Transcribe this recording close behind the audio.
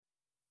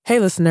Hey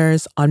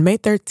listeners, on May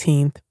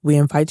 13th, we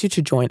invite you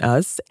to join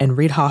us and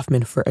Reid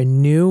Hoffman for a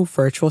new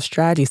virtual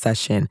strategy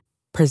session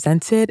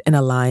presented in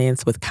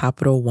alliance with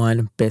Capital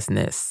One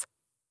Business.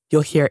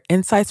 You'll hear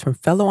insights from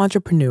fellow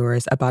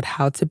entrepreneurs about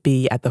how to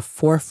be at the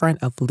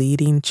forefront of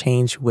leading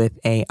change with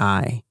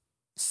AI.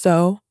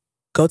 So,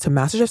 go to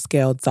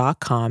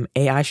mastersofscale.com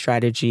AI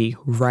strategy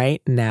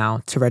right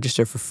now to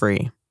register for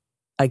free.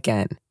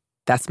 Again,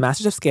 that's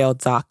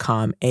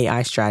mastersofscale.com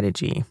AI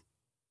strategy.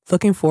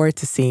 Looking forward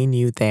to seeing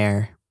you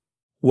there.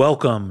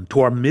 Welcome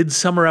to our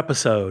midsummer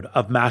episode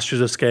of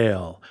Masters of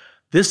Scale.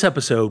 This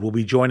episode will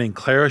be joining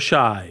Clara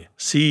Shai,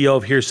 CEO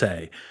of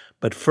Hearsay.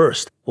 But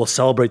first, we'll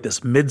celebrate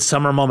this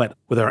midsummer moment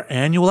with our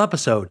annual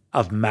episode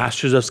of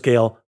Masters of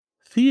Scale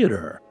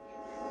Theater.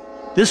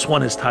 This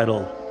one is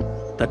titled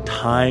The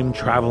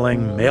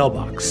Time-Traveling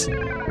Mailbox.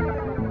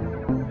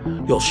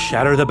 You'll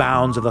shatter the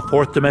bounds of the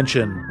fourth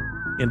dimension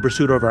in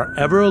pursuit of our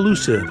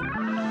ever-elusive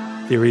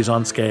theories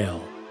on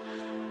scale.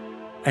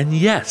 And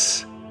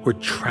yes, we're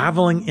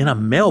traveling in a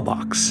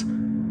mailbox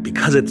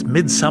because it's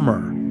midsummer,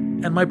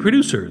 and my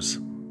producers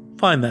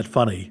find that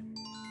funny.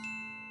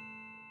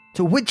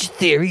 To which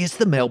theory is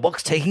the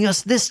mailbox taking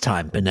us this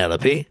time,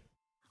 Penelope?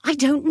 I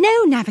don't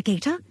know,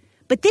 Navigator,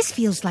 but this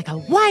feels like a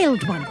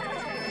wild one.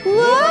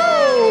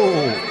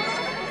 Whoa!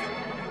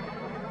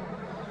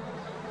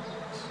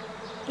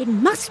 It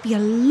must be a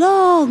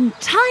long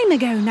time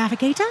ago,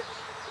 Navigator.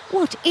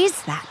 What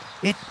is that?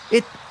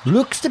 It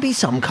looks to be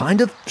some kind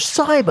of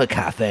cyber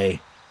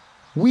cafe.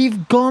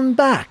 We've gone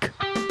back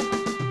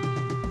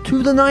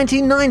to the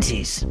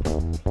 1990s.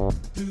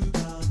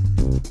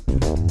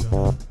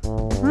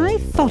 I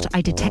thought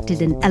I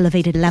detected an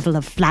elevated level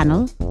of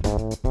flannel.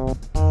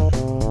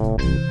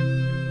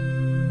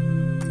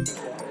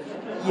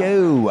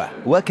 Yo,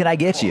 what can I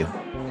get you?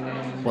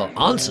 Well,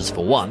 answers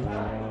for one.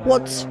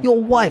 What's your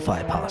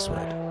Wi-Fi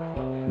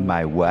password?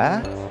 My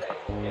what?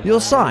 Your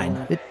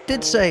sign, it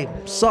did say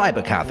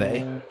cyber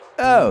cafe.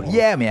 Oh,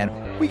 yeah, man.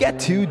 We got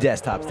 2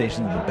 desktop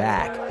stations in the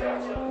back.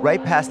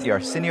 Right past the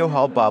Arsenio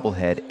Hall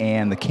bobblehead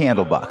and the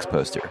Candlebox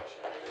poster.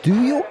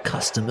 Do your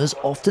customers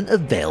often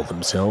avail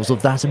themselves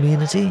of that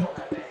amenity?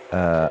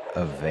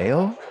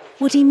 Avail?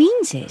 What he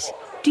means is,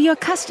 do your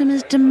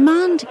customers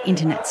demand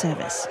internet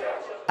service?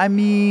 I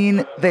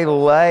mean, they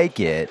like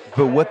it,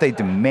 but what they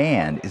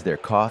demand is their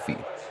coffee.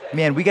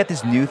 Man, we got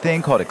this new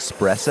thing called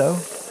espresso.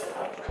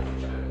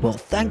 Well,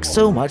 thanks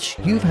so much.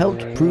 You've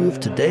helped prove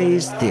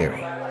today's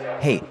theory.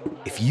 Hey,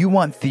 if you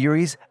want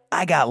theories,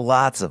 I got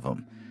lots of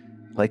them.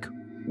 Like,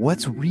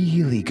 what's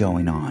really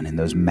going on in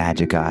those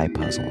magic eye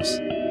puzzles?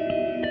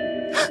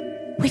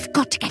 We've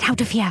got to get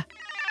out of here.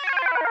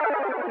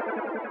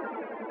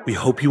 We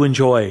hope you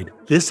enjoyed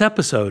this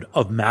episode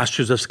of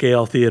Masters of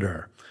Scale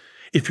Theater.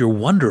 If you're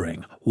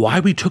wondering why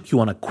we took you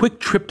on a quick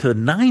trip to the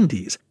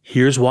 90s,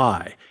 here's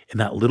why. In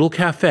that little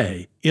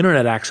cafe,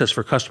 internet access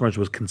for customers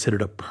was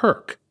considered a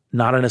perk,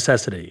 not a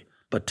necessity.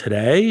 But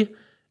today,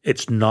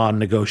 it's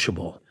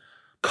non-negotiable.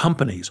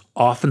 Companies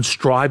often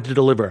strive to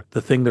deliver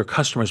the thing their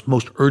customers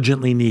most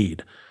urgently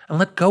need and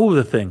let go of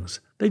the things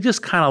they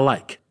just kind of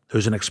like.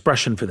 There's an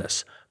expression for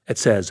this. It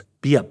says,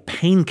 be a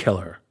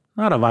painkiller,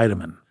 not a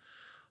vitamin.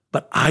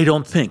 But I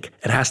don't think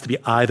it has to be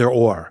either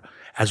or.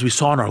 As we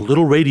saw in our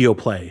little radio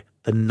play,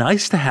 the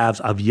nice-to-haves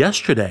of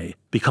yesterday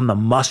become the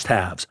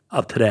must-haves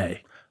of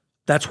today.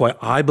 That's why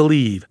I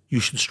believe you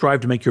should strive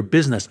to make your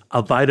business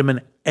a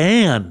vitamin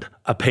and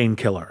a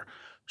painkiller.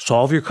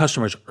 Solve your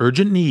customers'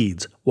 urgent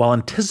needs while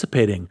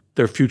anticipating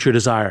their future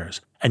desires,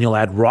 and you'll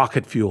add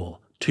rocket fuel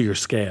to your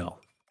scale.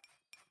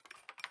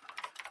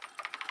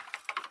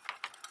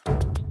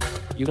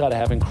 You got to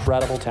have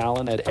incredible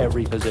talent at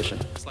every position.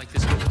 It's like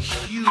this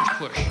huge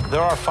push.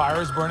 There are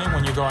fires burning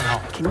when you're going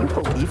home. Can you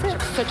believe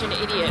it? Such an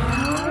idiot.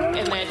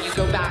 And then you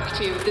go back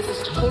to, this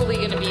is totally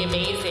going to be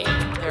amazing.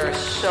 There are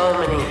so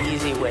many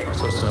easy ways. I'm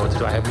supposed to know what to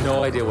do. I have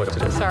no idea what to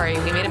do. Sorry,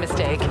 we made a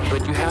mistake.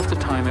 But you have to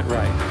time it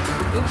right.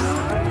 Oops.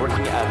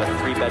 Working out of a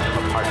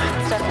 3-bedroom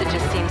apartment. Stuff that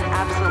just seems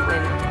absolutely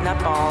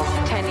nutballs.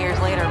 10 years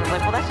later, I'm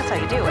like, well, that's just how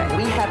you do it.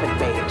 We haven't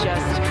made it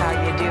just how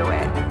you do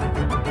it.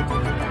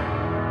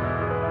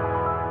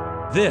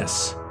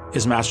 This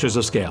is Masters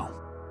of Scale.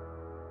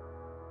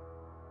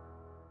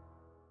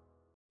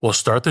 We'll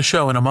start the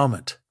show in a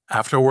moment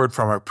after a word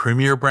from our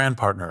premier brand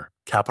partner,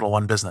 Capital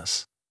One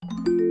Business.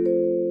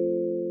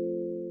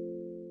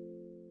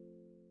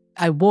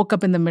 I woke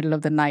up in the middle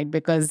of the night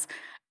because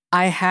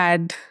I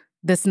had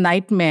this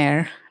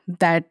nightmare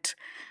that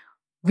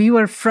we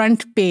were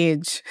front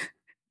page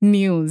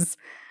news,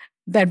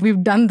 that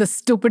we've done the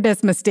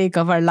stupidest mistake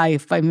of our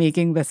life by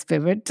making this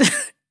pivot.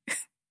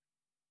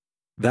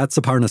 That's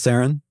Aparna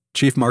Saran,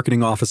 Chief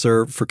Marketing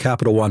Officer for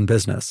Capital One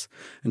Business,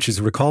 and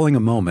she's recalling a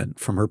moment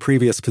from her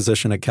previous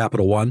position at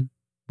Capital One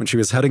when she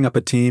was heading up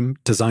a team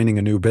designing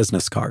a new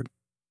business card.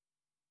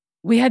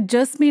 We had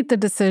just made the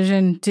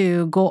decision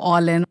to go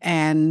all in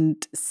and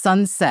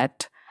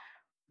sunset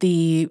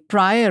the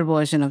prior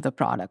version of the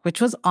product,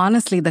 which was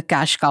honestly the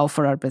cash cow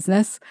for our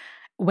business.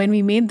 When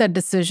we made that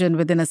decision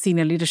within a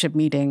senior leadership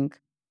meeting,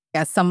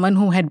 As someone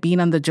who had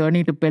been on the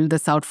journey to build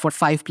this out for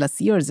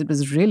 5+ years, it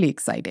was really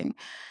exciting.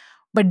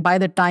 But by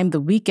the time the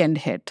weekend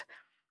hit,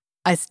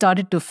 I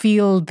started to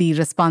feel the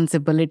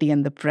responsibility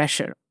and the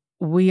pressure.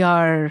 We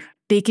are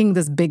taking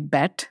this big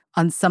bet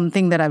on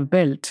something that I've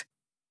built.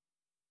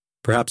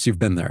 Perhaps you've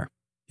been there.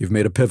 You've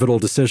made a pivotal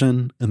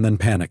decision, and then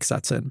panic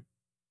sets in.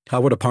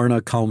 How would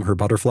Aparna calm her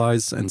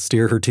butterflies and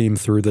steer her team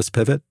through this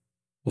pivot?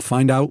 We'll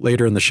find out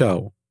later in the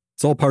show.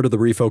 It's all part of the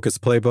Refocus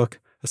Playbook,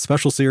 a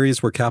special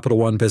series where Capital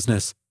One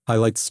Business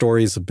highlights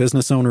stories of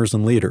business owners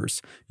and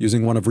leaders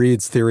using one of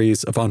Reid's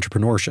theories of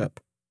entrepreneurship.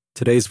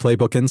 Today's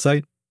Playbook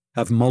Insight: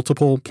 have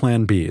multiple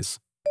Plan Bs.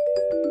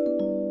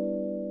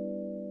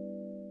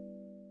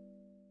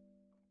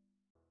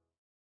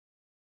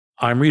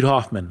 I'm Reid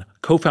Hoffman,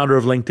 co-founder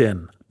of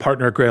LinkedIn,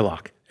 partner at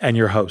Greylock, and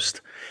your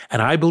host.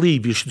 And I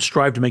believe you should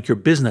strive to make your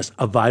business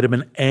a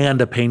vitamin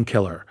and a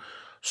painkiller.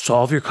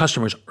 Solve your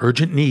customers'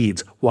 urgent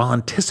needs while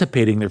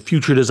anticipating their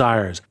future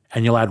desires,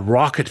 and you'll add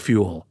rocket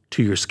fuel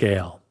to your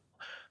scale.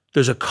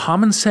 There's a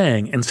common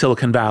saying in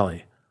Silicon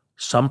Valley: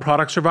 some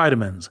products are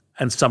vitamins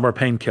and some are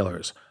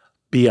painkillers.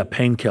 Be a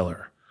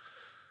painkiller.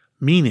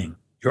 Meaning,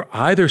 you're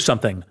either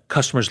something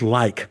customers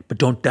like but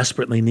don't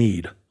desperately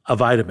need, a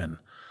vitamin,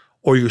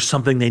 or you're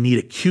something they need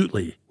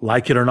acutely,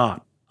 like it or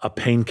not, a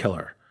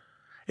painkiller.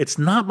 It's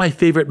not my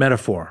favorite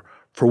metaphor.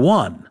 For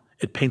one,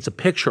 it paints a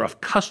picture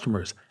of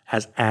customers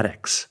as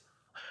addicts.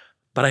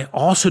 But I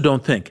also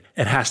don't think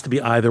it has to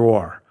be either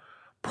or.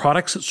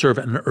 Products that serve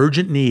an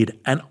urgent need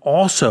and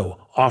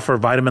also offer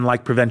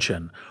vitamin-like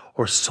prevention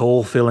or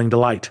soul-filling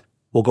delight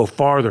will go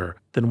farther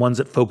than ones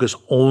that focus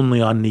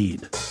only on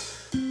need.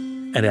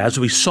 And as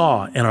we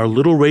saw in our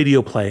little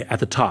radio play at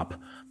the top,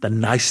 the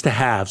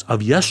nice-to-haves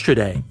of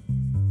yesterday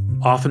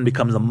often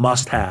become the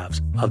must-haves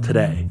of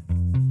today.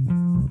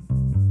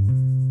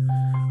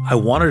 I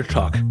wanted to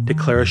talk to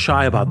Clara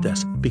Shai about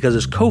this because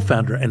as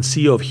co-founder and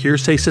CEO of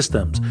Hearsay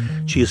Systems,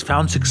 she has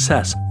found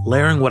success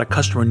layering what a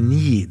customer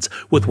needs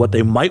with what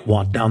they might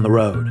want down the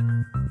road.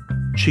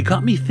 She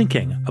got me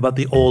thinking about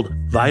the old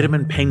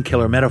vitamin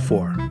painkiller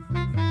metaphor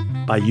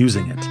by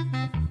using it.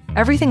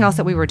 Everything else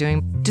that we were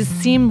doing just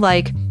seemed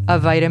like a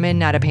vitamin,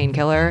 not a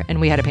painkiller,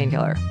 and we had a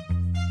painkiller.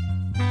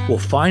 We'll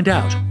find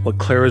out what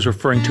Clara is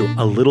referring to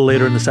a little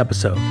later in this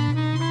episode.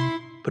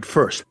 But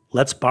first,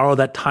 let's borrow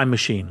that time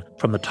machine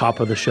from the top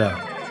of the show.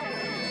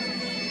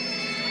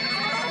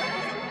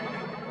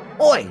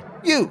 Oi,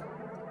 you!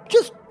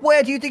 Just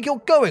where do you think you're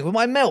going with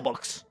my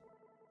mailbox?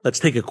 Let's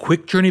take a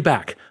quick journey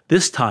back,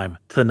 this time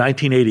to the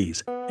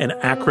 1980s in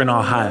Akron,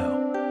 Ohio.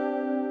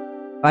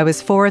 I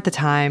was 4 at the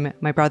time.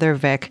 My brother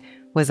Vic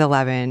was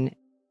 11.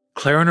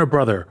 Clara and her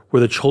brother were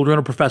the children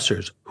of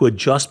professors who had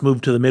just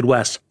moved to the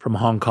Midwest from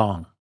Hong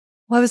Kong.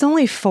 Well, I was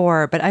only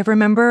 4, but I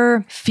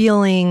remember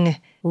feeling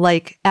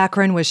like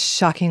Akron was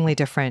shockingly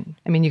different.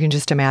 I mean, you can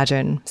just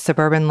imagine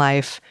suburban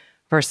life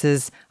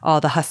versus all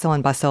the hustle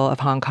and bustle of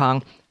Hong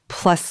Kong,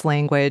 plus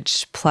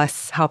language,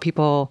 plus how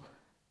people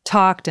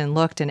talked and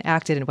looked and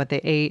acted and what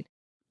they ate.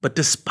 But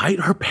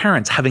despite her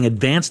parents having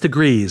advanced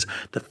degrees,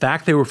 the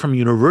fact they were from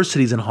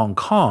universities in Hong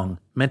Kong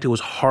meant it was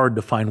hard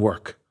to find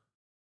work.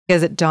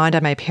 Because it dawned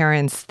on my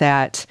parents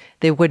that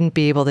they wouldn't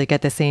be able to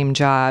get the same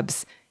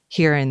jobs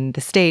here in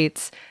the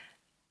States,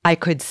 I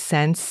could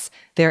sense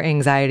their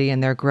anxiety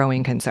and their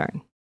growing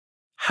concern.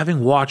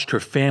 Having watched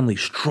her family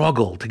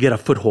struggle to get a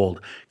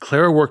foothold,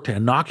 Clara worked to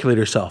inoculate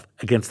herself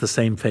against the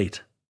same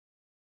fate.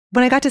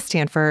 When I got to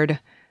Stanford,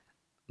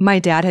 my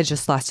dad had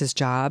just lost his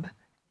job.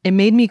 It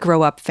made me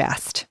grow up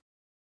fast.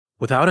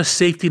 Without a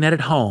safety net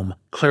at home,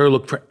 Clara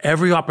looked for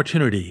every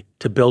opportunity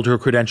to build her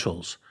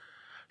credentials.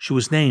 She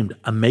was named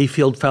a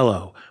Mayfield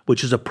Fellow,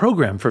 which is a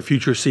program for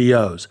future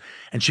CEOs,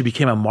 and she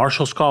became a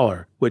Marshall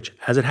Scholar, which,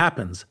 as it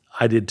happens,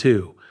 I did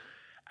too.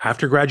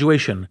 After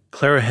graduation,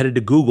 Clara headed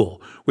to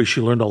Google, where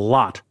she learned a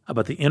lot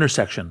about the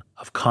intersection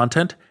of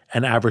content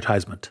and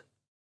advertisement.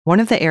 One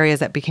of the areas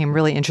that became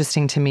really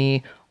interesting to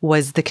me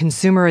was the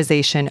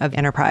consumerization of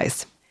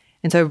enterprise.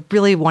 And so I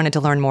really wanted to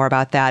learn more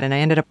about that, and I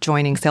ended up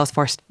joining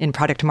Salesforce in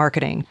product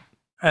marketing.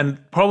 And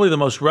probably the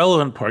most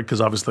relevant part,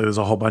 because obviously there's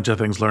a whole bunch of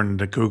things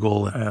learned at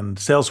Google and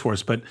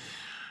Salesforce, but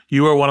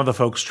you were one of the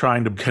folks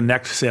trying to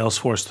connect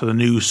Salesforce to the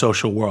new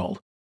social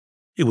world.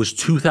 It was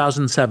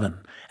 2007,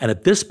 and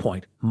at this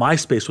point,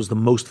 MySpace was the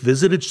most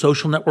visited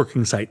social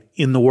networking site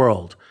in the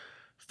world.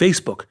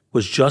 Facebook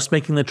was just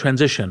making the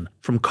transition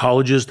from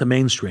colleges to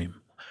mainstream.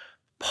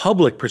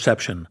 Public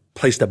perception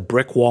placed a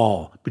brick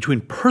wall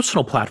between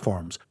personal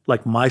platforms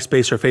like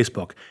MySpace or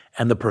Facebook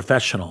and the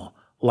professional,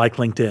 like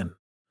LinkedIn.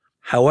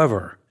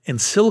 However, in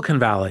Silicon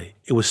Valley,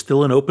 it was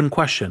still an open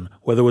question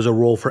whether there was a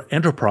role for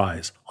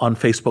enterprise on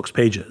Facebook's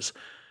pages.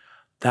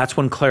 That's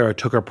when Clara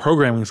took her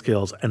programming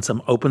skills and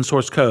some open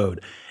source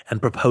code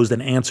and proposed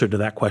an answer to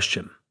that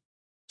question.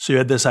 So you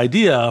had this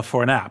idea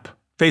for an app,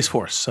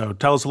 Faceforce. So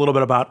tell us a little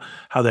bit about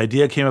how the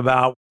idea came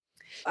about.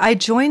 I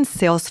joined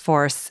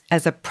Salesforce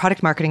as a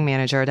product marketing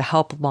manager to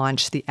help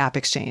launch the App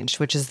Exchange,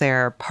 which is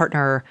their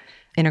partner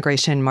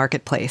integration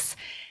marketplace.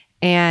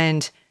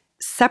 And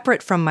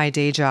separate from my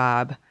day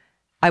job,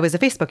 I was a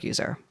Facebook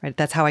user, right?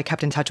 That's how I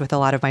kept in touch with a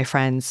lot of my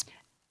friends.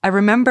 I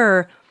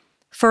remember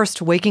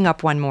first waking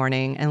up one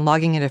morning and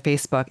logging into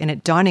Facebook and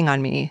it dawning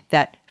on me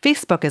that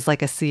Facebook is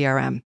like a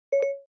CRM.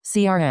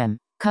 CRM,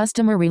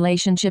 Customer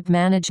Relationship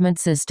Management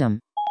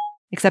System.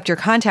 Except your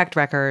contact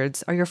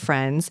records are your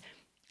friends.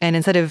 And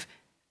instead of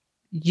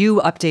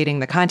you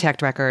updating the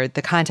contact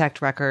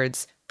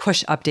records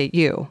push update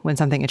you when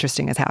something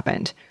interesting has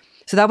happened.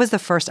 So that was the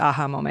first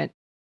aha moment.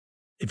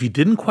 If you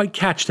didn't quite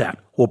catch that,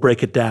 we'll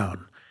break it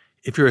down.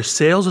 If you're a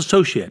sales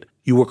associate,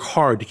 you work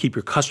hard to keep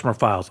your customer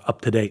files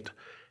up to date.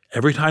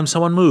 Every time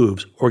someone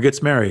moves or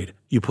gets married,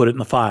 you put it in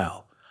the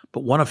file.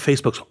 But one of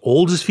Facebook's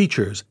oldest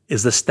features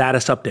is the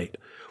status update.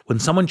 When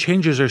someone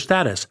changes their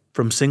status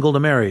from single to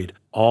married,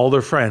 all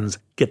their friends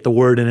get the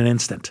word in an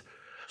instant.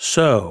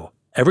 So,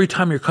 every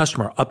time your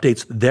customer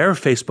updates their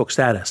Facebook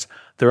status,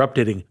 they're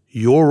updating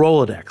your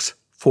Rolodex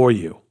for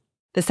you.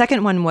 The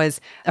second one was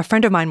a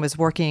friend of mine was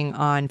working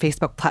on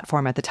Facebook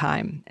platform at the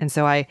time. And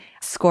so I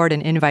scored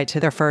an invite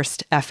to their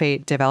first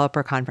F8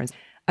 developer conference.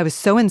 I was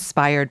so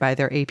inspired by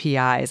their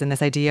APIs and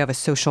this idea of a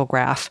social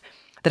graph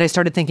that I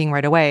started thinking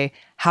right away,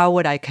 how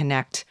would I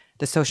connect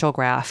the social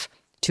graph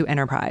to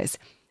enterprise?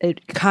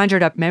 It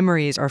conjured up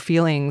memories or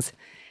feelings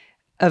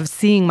of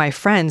seeing my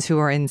friends who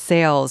are in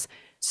sales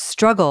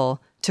struggle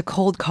to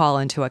cold call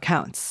into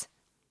accounts.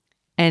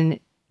 And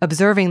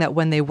observing that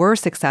when they were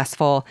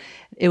successful,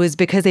 it was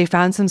because they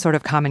found some sort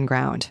of common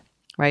ground,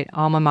 right?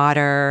 Alma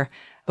mater,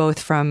 both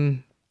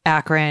from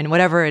Akron,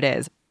 whatever it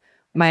is.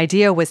 My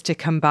idea was to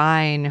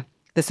combine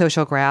the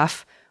social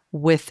graph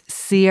with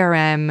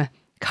CRM,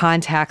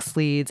 contacts,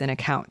 leads, and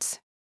accounts.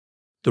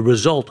 The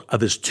result of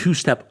this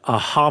two-step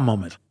aha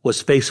moment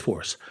was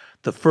FaceForce,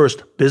 the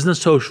first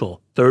business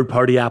social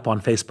third-party app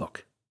on Facebook.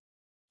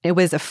 It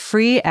was a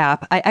free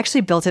app. I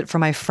actually built it for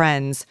my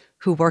friends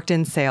who worked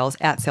in sales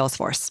at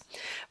Salesforce.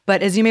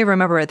 But as you may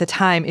remember at the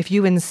time, if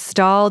you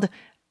installed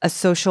a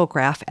social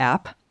graph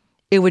app,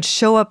 it would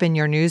show up in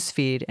your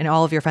newsfeed and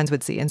all of your friends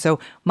would see. And so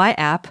my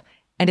app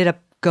ended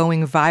up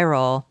going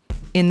viral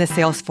in the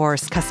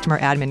Salesforce customer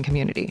admin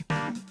community.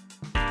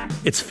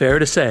 It's fair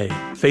to say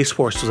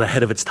FaceForce was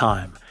ahead of its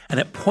time, and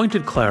it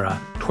pointed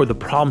Clara toward the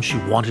problem she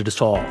wanted to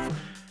solve.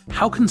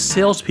 How can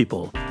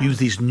salespeople use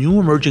these new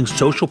emerging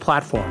social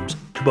platforms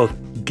to both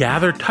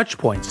gather touch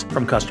points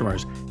from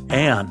customers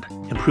and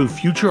improve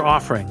future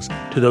offerings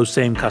to those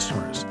same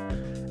customers?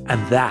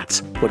 And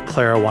that's what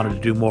Clara wanted to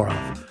do more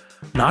of.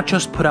 Not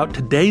just put out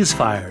today's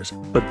fires,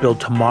 but build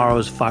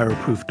tomorrow's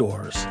fireproof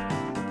doors.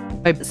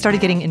 I started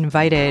getting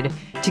invited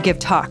to give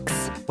talks,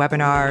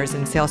 webinars,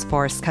 and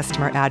Salesforce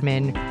customer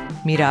admin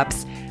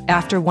meetups.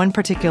 After one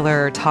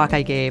particular talk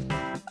I gave,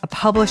 a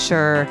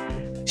publisher,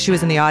 she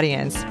was in the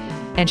audience,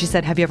 and she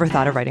said, "Have you ever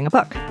thought of writing a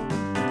book?"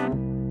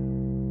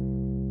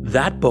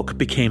 That book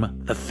became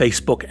The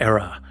Facebook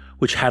Era,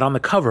 which had on the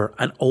cover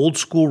an old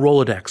school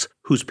Rolodex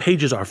whose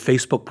pages are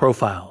Facebook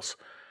profiles.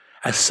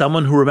 As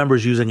someone who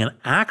remembers using an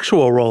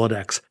actual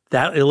Rolodex,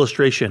 that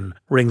illustration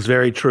rings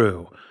very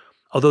true.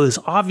 Although this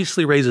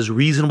obviously raises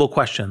reasonable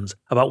questions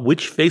about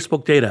which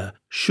Facebook data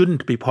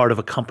shouldn't be part of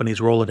a company's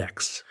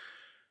Rolodex.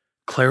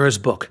 Clara's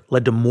book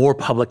led to more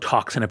public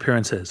talks and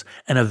appearances,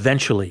 and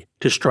eventually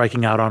to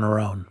striking out on her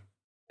own.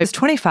 I was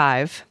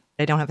 25.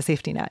 I don't have a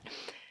safety net.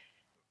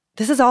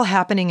 This is all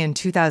happening in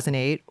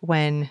 2008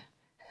 when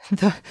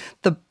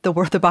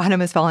the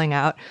bottom is falling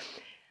out.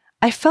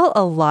 I felt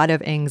a lot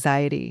of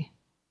anxiety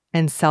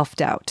and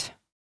self-doubt.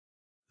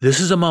 This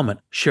is a moment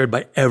shared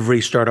by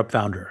every startup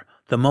founder,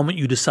 the moment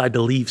you decide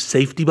to leave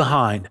safety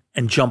behind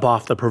and jump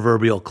off the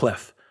proverbial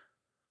cliff.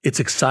 It's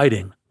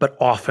exciting, but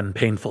often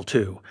painful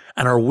too,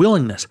 and our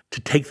willingness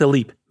to take the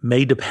leap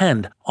may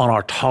depend on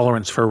our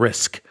tolerance for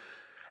risk.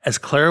 As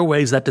Clara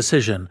weighs that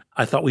decision,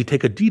 I thought we'd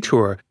take a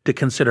detour to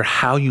consider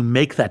how you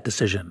make that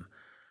decision.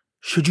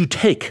 Should you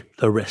take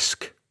the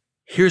risk?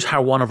 Here's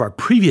how one of our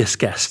previous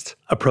guests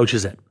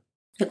approaches it.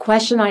 The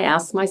question I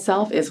ask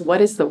myself is,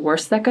 what is the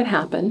worst that could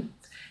happen,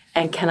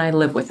 and can I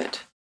live with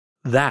it?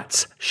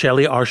 That's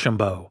Shelly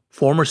Archambault,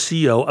 former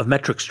CEO of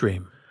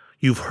MetricStream.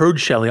 You've heard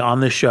Shelly on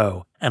this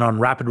show and on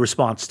Rapid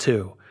Response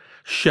too.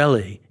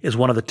 Shelly is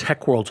one of the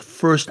tech world's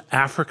first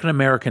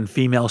African-American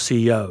female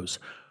CEOs.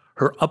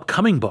 Her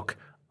upcoming book,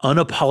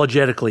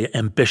 Unapologetically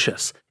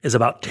Ambitious, is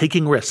about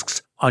taking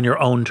risks on your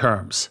own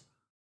terms.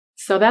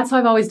 So that's how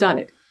I've always done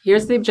it.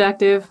 Here's the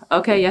objective.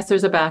 Okay, yes,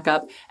 there's a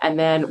backup. And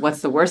then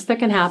what's the worst that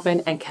can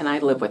happen, and can I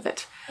live with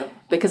it?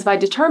 Because if I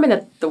determine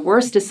that the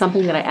worst is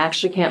something that I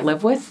actually can't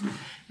live with,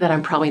 then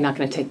I'm probably not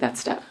going to take that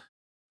step.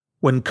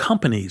 When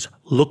companies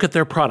look at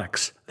their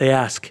products, they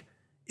ask,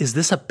 is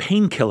this a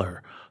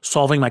painkiller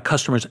solving my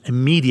customers'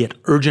 immediate,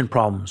 urgent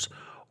problems?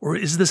 Or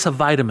is this a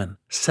vitamin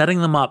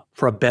setting them up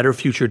for a better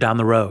future down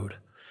the road?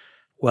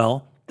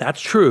 Well,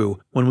 that's true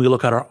when we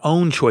look at our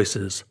own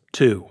choices,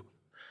 too.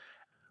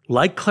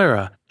 Like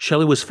Clara,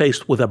 Shelly was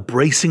faced with a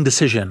bracing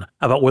decision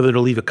about whether to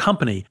leave a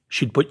company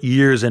she'd put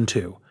years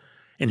into.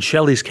 In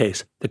Shelly's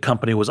case, the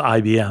company was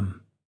IBM.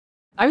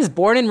 I was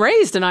born and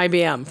raised in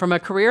IBM from a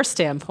career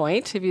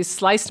standpoint. If you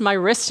sliced my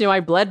wrist, I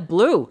bled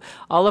blue.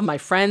 All of my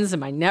friends in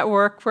my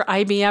network were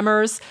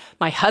IBMers.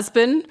 My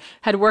husband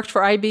had worked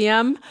for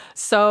IBM.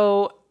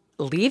 So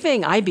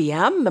leaving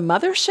IBM, the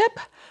mothership,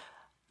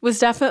 was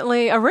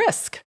definitely a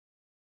risk.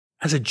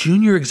 As a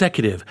junior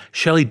executive,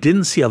 Shelley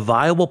didn't see a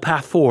viable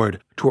path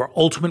forward to her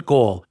ultimate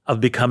goal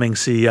of becoming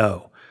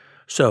CEO.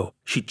 So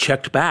she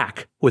checked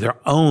back with her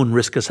own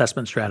risk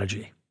assessment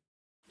strategy.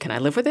 Can I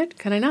live with it?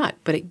 Can I not?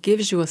 But it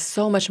gives you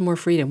so much more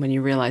freedom when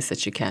you realize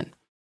that you can.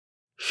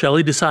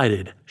 Shelley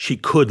decided she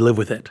could live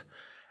with it.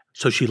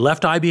 So she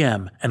left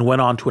IBM and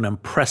went on to an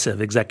impressive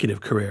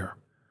executive career.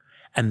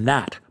 And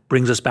that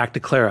brings us back to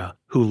Clara,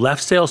 who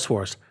left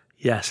Salesforce,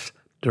 yes,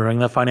 during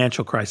the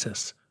financial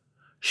crisis.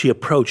 She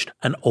approached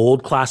an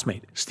old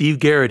classmate, Steve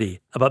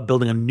Garrity, about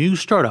building a new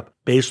startup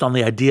based on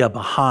the idea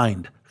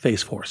behind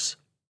Faceforce.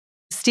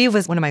 Steve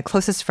was one of my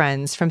closest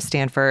friends from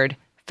Stanford,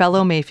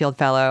 fellow Mayfield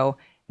fellow.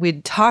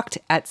 We'd talked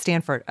at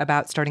Stanford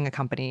about starting a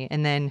company,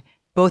 and then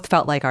both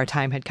felt like our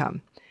time had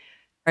come.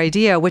 Our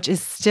idea, which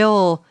is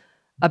still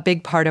a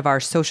big part of our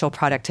social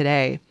product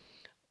today,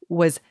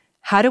 was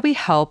how do we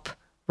help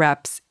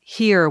reps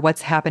hear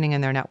what's happening in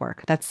their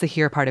network? That's the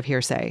hear part of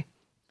Hearsay.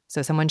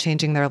 So someone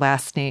changing their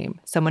last name,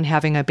 someone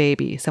having a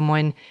baby,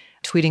 someone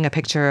tweeting a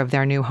picture of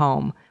their new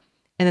home.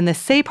 And then the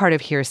say part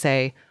of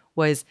Hearsay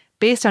was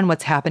based on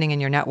what's happening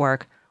in your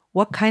network,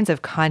 what kinds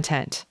of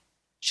content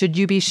should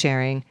you be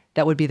sharing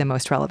that would be the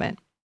most relevant?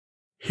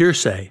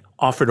 Hearsay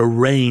offered a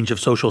range of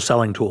social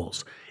selling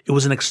tools. It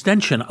was an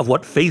extension of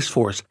what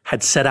Faceforce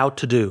had set out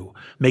to do,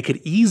 make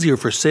it easier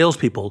for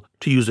salespeople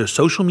to use their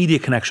social media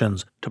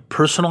connections to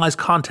personalize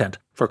content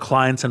for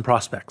clients and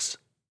prospects.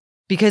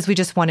 Because we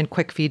just wanted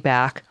quick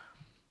feedback,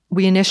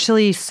 we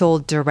initially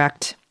sold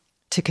direct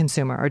to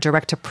consumer or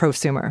direct to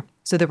prosumer.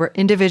 So there were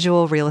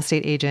individual real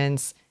estate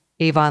agents,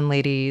 Avon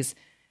ladies,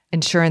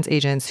 insurance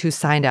agents who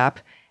signed up,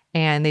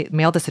 and they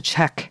mailed us a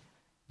check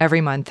every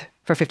month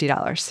for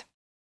 $50.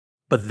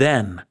 But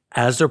then,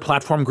 as their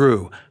platform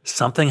grew,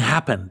 something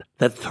happened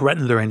that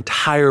threatened their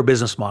entire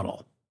business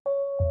model.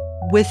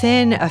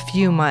 Within a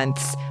few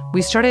months,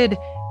 we started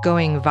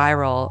going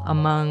viral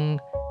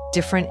among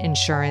different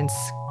insurance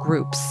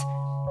groups.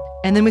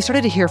 And then we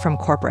started to hear from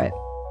corporate.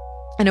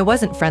 And it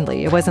wasn't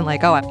friendly. It wasn't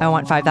like, oh, I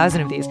want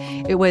 5,000 of these.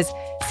 It was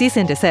cease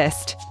and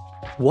desist.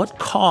 What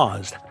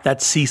caused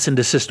that cease and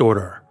desist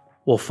order?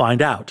 We'll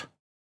find out.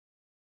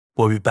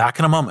 We'll be back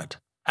in a moment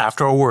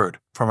after a word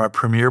from our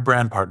premier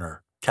brand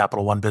partner,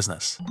 Capital One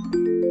Business.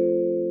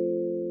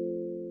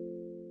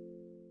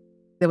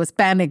 There was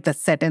panic that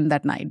set in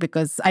that night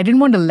because I didn't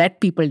want to let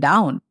people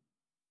down.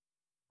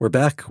 We're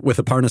back with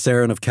Aparna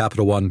Saran of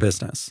Capital One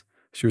Business.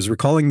 She was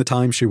recalling the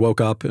time she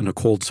woke up in a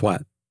cold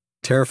sweat,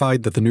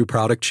 terrified that the new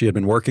product she had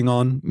been working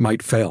on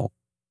might fail.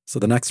 So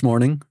the next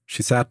morning,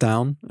 she sat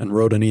down and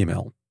wrote an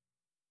email.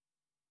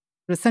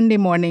 It was Sunday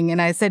morning,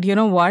 and I said, you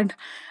know what?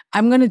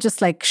 I'm going to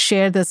just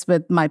share this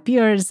with my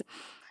peers.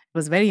 It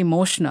was very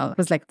emotional. It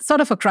was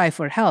sort of a cry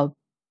for help.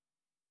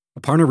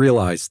 Aparna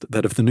realized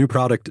that if the new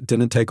product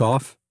didn't take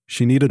off,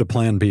 she needed a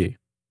plan B,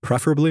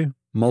 preferably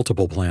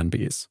multiple plan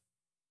Bs.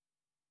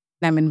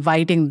 I'm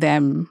inviting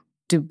them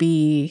to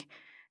be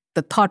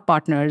the thought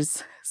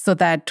partners so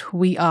that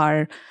we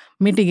are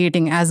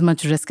mitigating as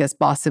much risk as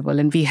possible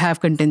and we have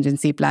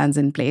contingency plans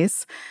in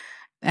place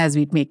as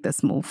we make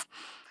this move.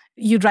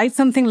 You write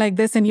something like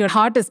this and your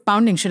heart is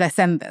pounding, should I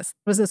send this?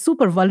 It was a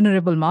super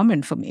vulnerable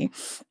moment for me.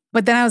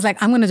 But then I was I'm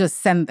going to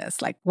just send this.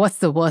 What's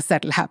the worst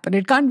that'll happen?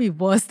 It can't be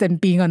worse than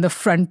being on the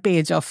front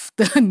page of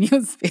the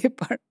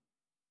newspaper.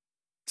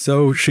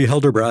 So she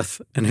held her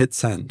breath and hit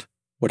send.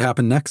 What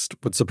happened next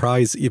would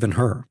surprise even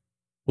her.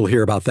 We'll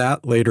hear about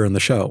that later in the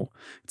show.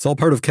 It's all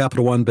part of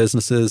Capital One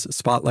Business's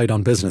Spotlight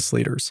on Business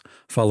Leaders,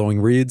 following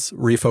Reed's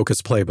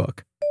Refocus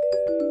Playbook.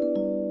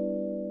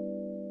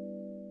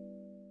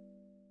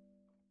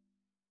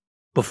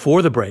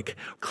 Before the break,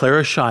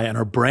 Clara Shai and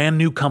her brand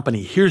new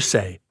company,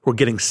 Hearsay, were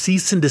getting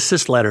cease and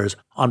desist letters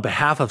on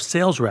behalf of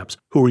sales reps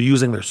who were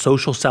using their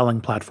social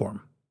selling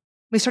platform.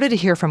 We started to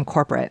hear from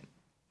corporate.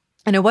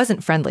 And it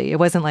wasn't friendly. It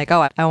wasn't like,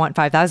 oh, I want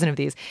 5,000 of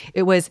these.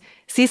 It was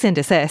cease and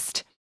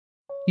desist.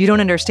 You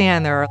don't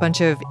understand there are a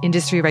bunch of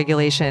industry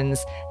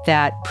regulations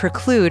that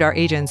preclude our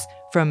agents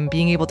from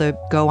being able to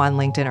go on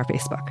LinkedIn or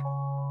Facebook.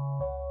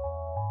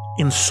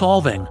 In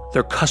solving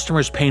their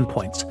customers' pain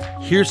points,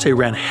 Hearsay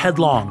ran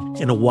headlong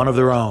into one of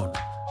their own: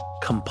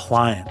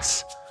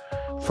 compliance.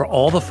 For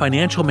all the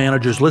financial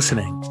managers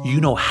listening,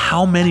 you know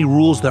how many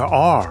rules there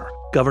are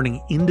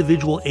governing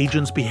individual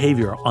agents'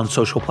 behavior on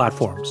social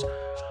platforms.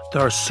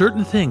 There are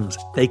certain things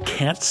they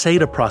can't say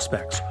to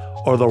prospects,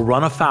 or they'll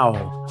run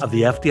afoul of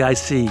the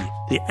FDIC,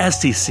 the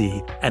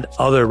SEC, and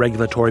other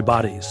regulatory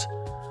bodies.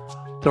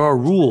 There are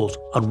rules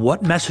on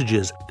what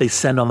messages they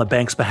send on the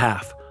bank's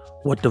behalf,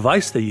 what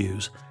device they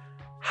use,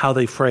 how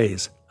they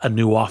phrase a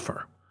new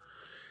offer.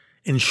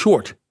 In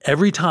short,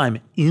 every time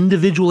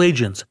individual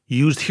agents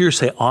used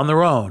Hearsay on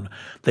their own,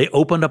 they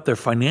opened up their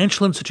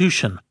financial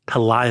institution to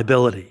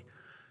liability.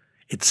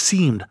 It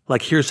seemed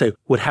like Hearsay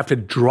would have to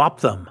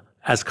drop them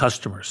as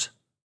customers.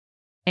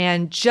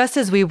 And just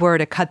as we were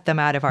to cut them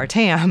out of our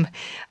TAM,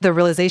 the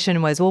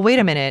realization was, well, wait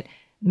a minute,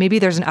 maybe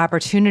there's an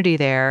opportunity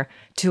there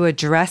to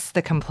address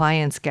the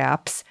compliance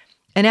gaps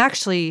and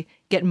actually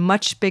get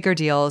much bigger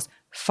deals,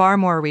 far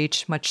more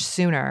reach, much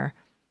sooner.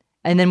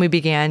 And then we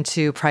began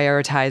to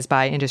prioritize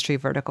by industry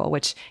vertical,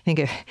 which I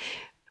think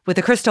with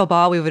a crystal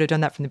ball, we would have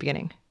done that from the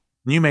beginning.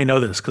 You may know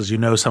this because you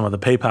know some of the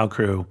PayPal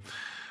crew.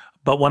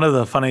 But one of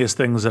the funniest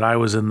things that I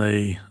was in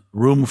the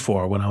room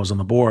for when I was on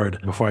the board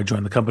before I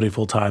joined the company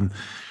full time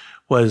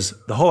was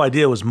the whole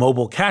idea was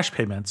mobile cash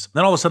payments.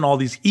 Then all of a sudden, all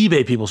these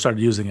eBay people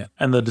started using it.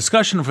 And the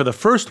discussion for the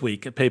first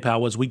week at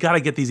PayPal was, we got to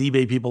get these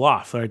eBay people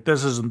off. Right?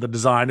 This isn't the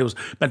design. It was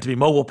meant to be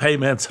mobile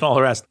payments and all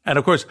the rest. And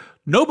of course,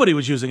 nobody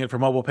was using it for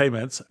mobile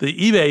payments. The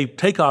eBay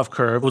takeoff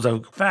curve was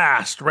a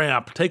fast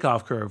ramp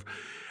takeoff curve.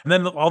 And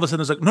then all of a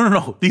sudden, it's like,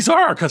 no, these are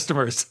our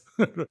customers.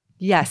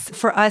 Yes.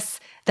 For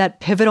us, that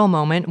pivotal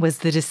moment was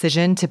the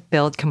decision to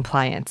build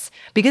compliance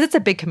because it's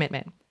a big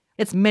commitment.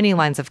 It's many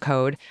lines of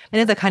code.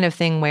 And it's the kind of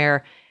thing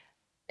where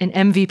an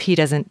MVP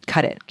doesn't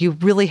cut it. You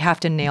really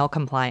have to nail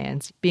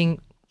compliance. Being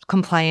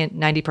compliant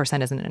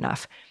 90% isn't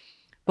enough.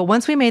 But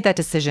once we made that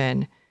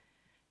decision,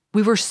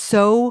 we were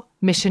so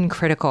mission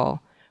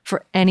critical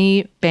for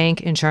any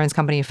bank, insurance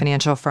company,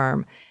 financial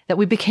firm that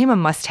we became a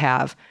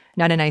must-have,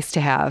 not a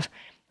nice-to-have.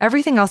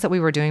 Everything else that we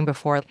were doing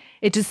before,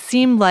 it just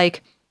seemed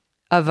like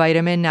a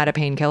vitamin, not a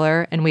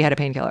painkiller, and we had a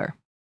painkiller.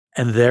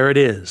 And there it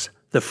is,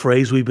 the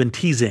phrase we've been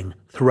teasing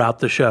throughout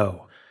the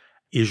show.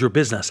 Is your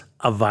business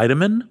a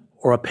vitamin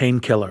or a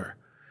painkiller?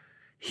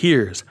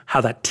 Here's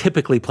how that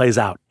typically plays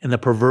out in the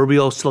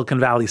proverbial Silicon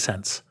Valley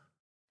sense.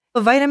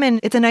 A vitamin,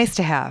 it's a nice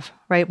to have,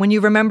 right? When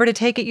you remember to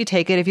take it, you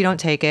take it. If you don't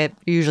take it,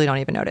 you usually don't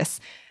even notice.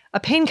 A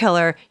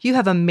painkiller, you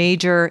have a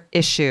major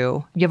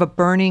issue. You have a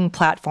burning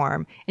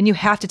platform, and you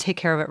have to take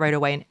care of it right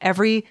away. And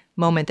every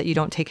moment that you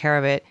don't take care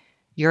of it,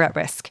 you're at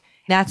risk.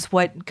 That's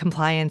what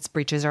compliance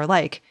breaches are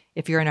like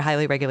if you're in a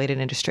highly regulated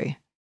industry.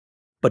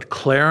 But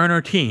Claire and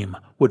her team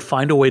would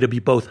find a way to be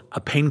both a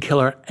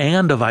painkiller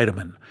and a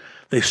vitamin.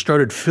 They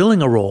started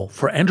filling a role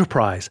for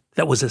enterprise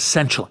that was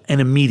essential and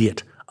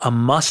immediate, a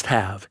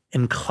must-have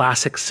in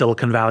classic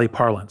Silicon Valley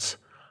parlance.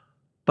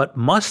 But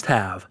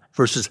must-have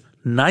versus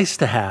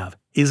nice-to-have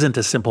isn't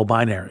a simple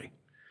binary.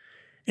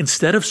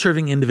 Instead of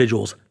serving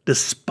individuals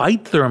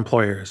despite their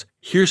employers,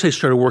 Hearsay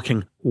started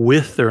working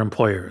with their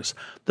employers,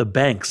 the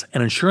banks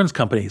and insurance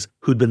companies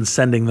who'd been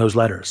sending those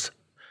letters.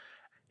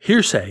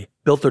 Hearsay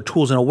built their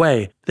tools in a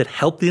way that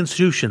helped the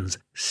institutions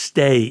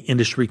stay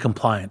industry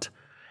compliant,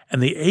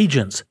 and the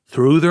agents,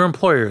 through their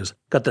employers,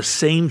 got the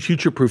same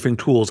future-proofing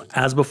tools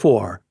as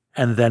before,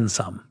 and then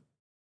some.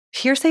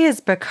 Hearsay has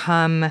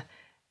become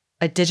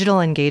a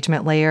digital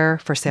engagement layer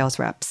for sales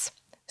reps.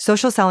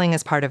 Social selling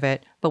is part of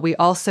it, but we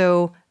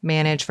also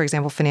manage, for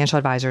example, financial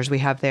advisors. We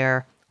have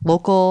their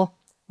local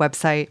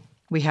website,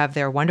 we have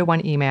their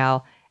one-to-one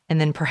email,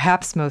 and then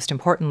perhaps most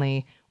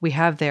importantly, we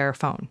have their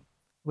phone.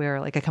 We're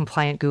like a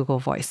compliant Google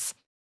Voice.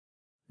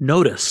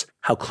 Notice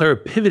how Claire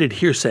pivoted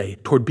Hearsay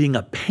toward being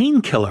a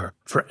painkiller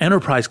for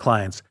enterprise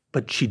clients,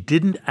 but she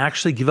didn't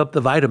actually give up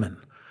the vitamin.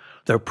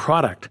 Their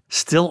product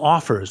still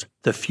offers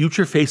the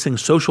future-facing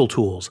social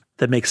tools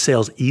that make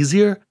sales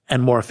easier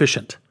and more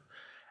efficient.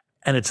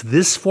 And it's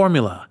this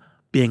formula,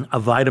 being a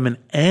vitamin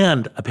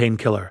and a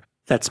painkiller,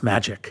 that's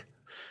magic.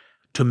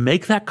 To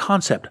make that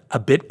concept a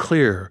bit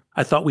clearer,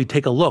 I thought we'd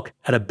take a look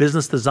at a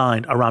business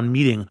designed around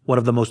meeting one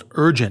of the most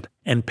urgent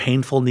and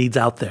painful needs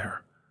out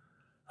there: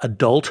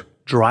 adult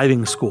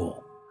driving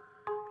school.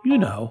 You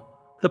know,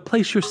 the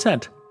place you're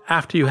sent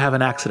after you have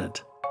an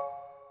accident.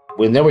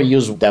 We never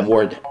use that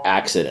word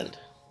accident.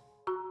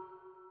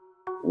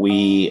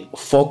 We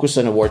focus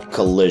on the word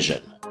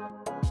collision.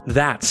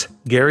 That's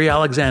Gary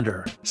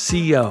Alexander,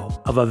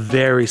 CEO of a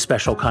very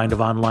special kind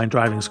of online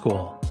driving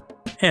school.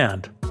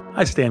 And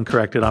I stand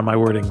corrected on my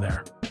wording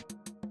there.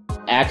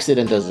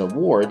 Accident as a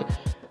word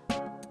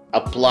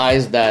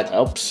applies that,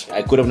 oops,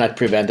 I could have not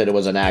prevented it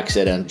was an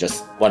accident,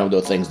 just one of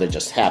those things that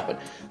just happened,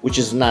 which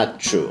is not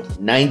true.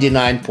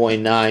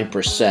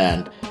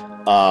 99.9%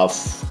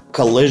 of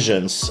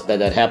collisions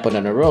that happen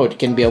on the road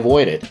can be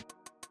avoided.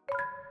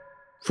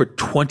 For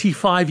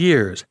 25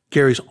 years,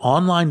 Gary's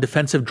online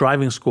defensive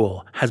driving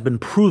school has been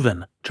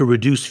proven to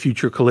reduce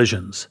future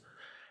collisions.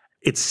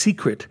 Its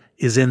secret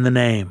is in the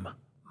name,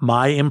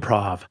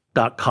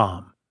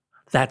 myimprov.com.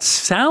 That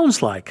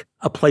sounds like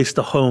a place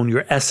to hone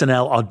your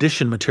SNL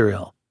audition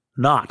material,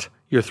 not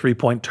your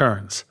three-point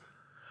turns.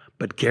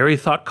 But Gary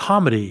thought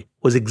comedy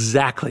was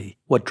exactly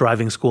what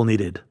driving school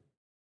needed.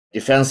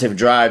 Defensive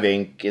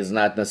driving is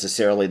not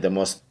necessarily the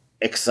most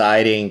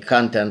exciting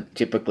content.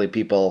 Typically,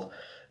 people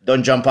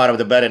don't jump out of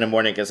the bed in the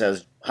morning and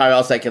says, how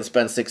else I can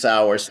spend 6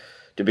 hours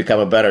to become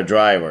a better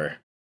driver?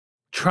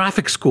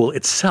 Traffic school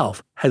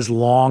itself has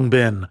long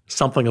been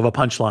something of a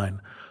punchline,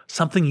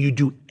 something you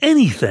do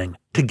anything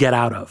to get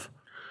out of.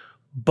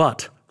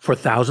 But for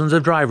thousands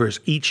of drivers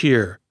each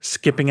year,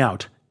 skipping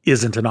out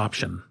isn't an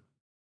option.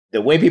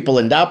 The way people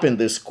end up in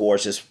this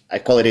course is, I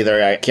call it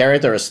either a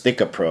carrot or a stick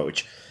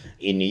approach.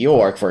 In New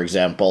York, for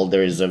example,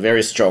 there is a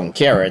very strong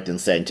carrot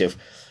incentive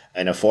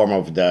in a form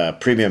of the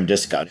premium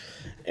discount.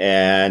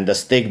 And the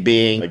stick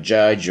being a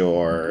judge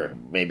or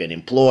maybe an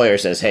employer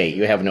says, hey,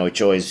 you have no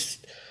choice.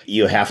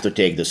 You have to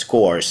take this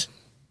course.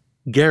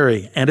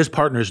 Gary and his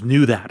partners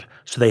knew that,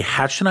 so they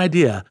hatched an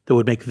idea that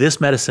would make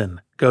this medicine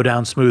go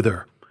down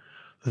smoother.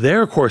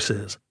 Their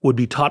courses would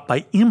be taught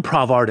by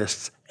improv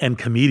artists and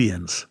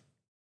comedians.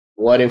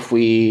 What if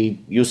we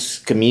use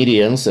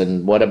comedians,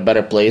 and what a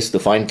better place to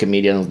find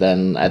comedians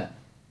than at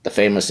the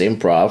famous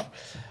Improv?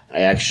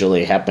 I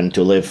actually happen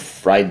to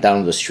live right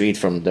down the street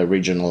from the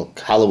regional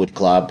Hollywood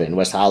Club in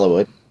West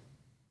Hollywood.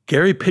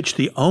 Gary pitched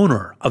the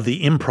owner of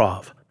the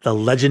Improv, the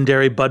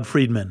legendary Bud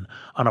Friedman,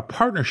 on a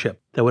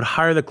partnership that would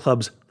hire the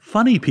club's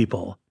funny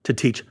people to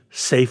teach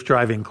safe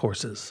driving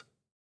courses.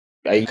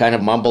 I kind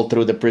of mumbled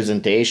through the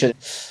presentation.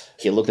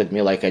 He looked at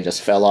me like I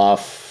just fell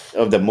off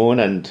of the moon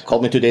and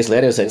called me 2 days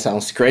later and said,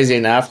 sounds crazy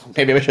enough.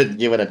 Maybe we should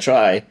give it a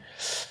try.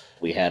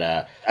 We had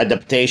an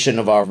adaptation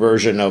of our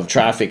version of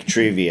Traffic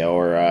Trivia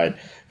or a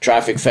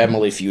Traffic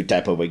Family Feud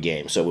type of a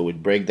game. So we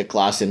would break the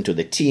class into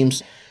the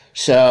teams.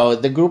 So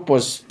the group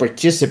was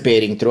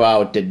participating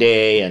throughout the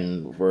day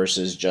and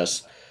versus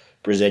just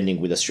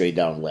presenting with a straight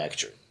down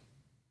lecture.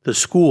 The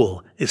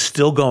school is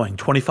still going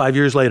 25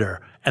 years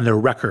later, and their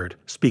record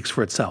speaks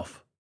for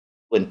itself.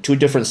 When 2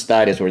 different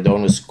studies were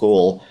done with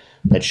school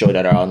that showed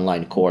that our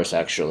online course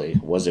actually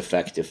was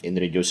effective in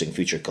reducing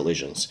future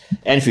collisions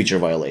and future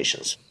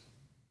violations.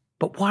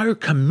 But why are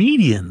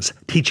comedians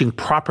teaching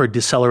proper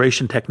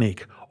deceleration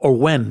technique or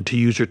when to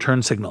use your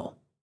turn signal?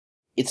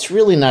 It's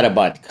really not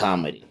about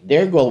comedy.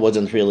 Their goal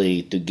wasn't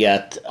really to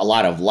get a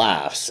lot of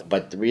laughs,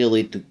 but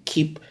really to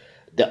keep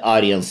the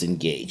audience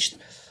engaged.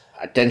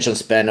 Attention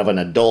span of an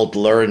adult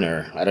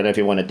learner, I don't know if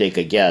you want to take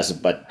a guess,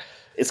 but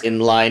it's in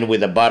line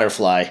with a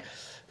butterfly.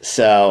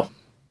 So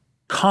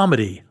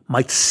comedy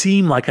might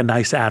seem like a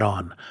nice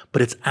add-on,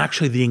 but it's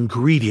actually the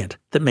ingredient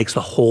that makes the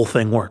whole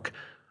thing work.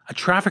 A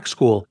traffic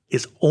school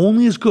is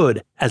only as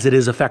good as it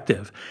is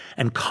effective,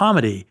 and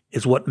comedy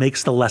is what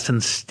makes the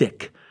lesson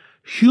stick.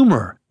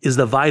 Humor is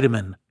the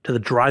vitamin to the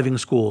driving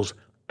school's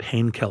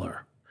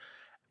painkiller.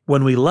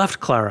 When we left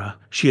Clara,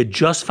 she had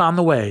just found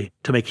the way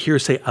to make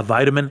Hearsay a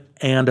vitamin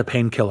and a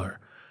painkiller.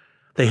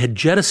 They had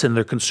jettisoned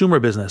their consumer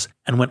business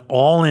and went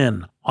all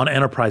in on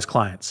enterprise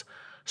clients,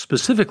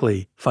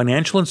 specifically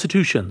financial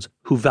institutions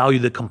who value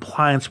the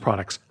compliance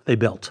products they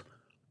built.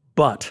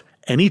 But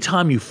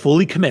anytime you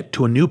fully commit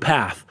to a new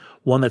path,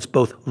 one that's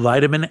both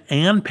vitamin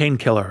and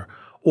painkiller,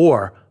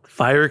 or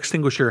fire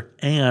extinguisher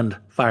and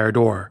fire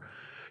door,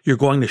 you're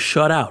going to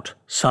shut out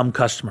some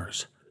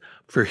customers.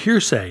 For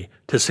Hearsay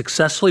to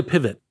successfully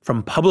pivot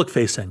from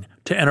public-facing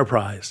to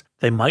enterprise,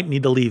 they might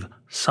need to leave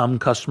some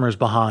customers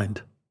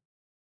behind.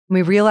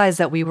 We realized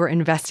that we were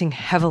investing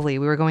heavily.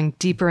 We were going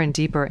deeper and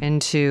deeper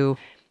into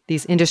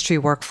these industry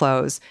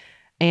workflows.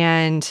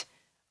 And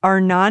our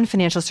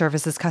non-financial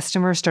services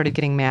customers started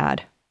getting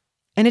mad.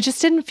 And it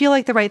just didn't feel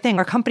like the right thing.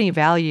 Our company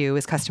value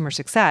is customer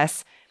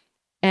success.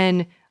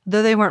 And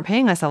though they weren't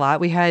paying us a lot,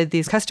 we had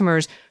these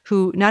customers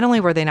who not only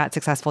were they not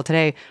successful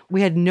today,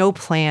 we had no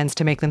plans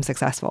to make them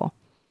successful.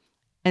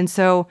 And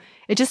so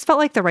it just felt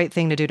like the right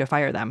thing to do to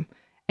fire them.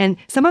 And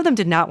some of them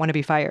did not want to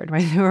be fired,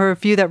 right? There were a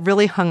few that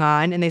really hung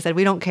on and they said,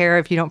 we don't care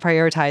if you don't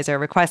prioritize our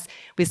requests,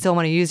 we still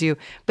want to use you.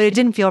 But it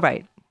didn't feel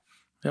right.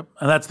 Yep.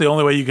 And that's the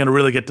only way you're going to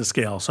really get to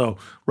scale. So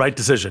right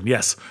decision,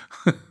 yes.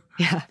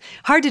 Yeah.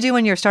 Hard to do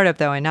when you're a startup,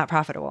 though, and not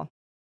profitable.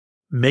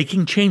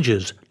 Making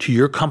changes to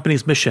your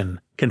company's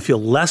mission can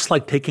feel less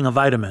like taking a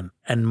vitamin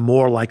and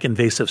more like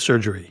invasive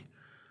surgery.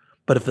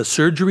 But if the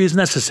surgery is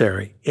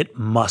necessary, it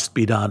must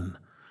be done.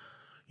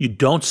 You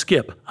don't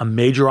skip a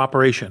major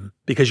operation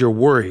because you're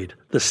worried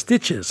the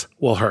stitches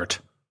will hurt.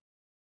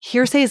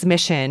 Hearsay's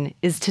mission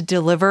is to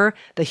deliver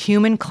the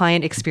human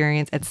client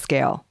experience at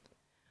scale.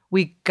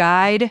 We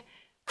guide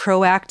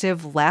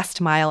proactive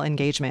last-mile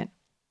engagement.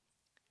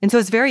 And so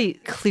it's very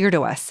clear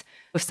to us,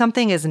 if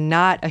something is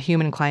not a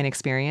human client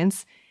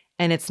experience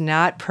and it's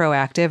not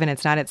proactive and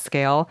it's not at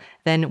scale,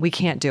 then we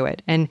can't do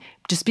it. And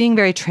just being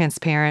very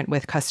transparent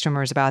with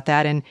customers about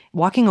that and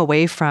walking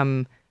away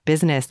from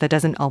business that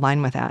doesn't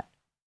align with that.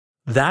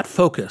 That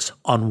focus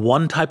on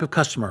one type of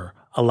customer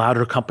allowed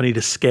her company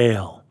to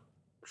scale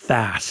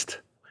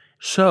fast.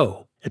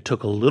 So it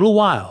took a little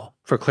while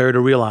for Claire to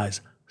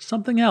realize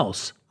something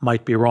else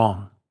might be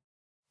wrong.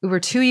 We were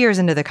 2 years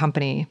into the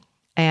company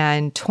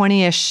and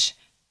 20-ish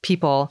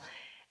people.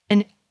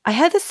 And I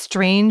had this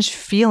strange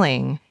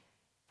feeling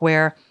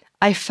where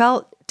I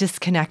felt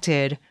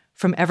disconnected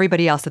from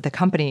everybody else at the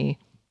company,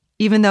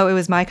 even though it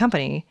was my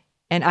company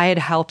and I had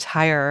helped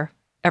hire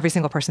every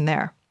single person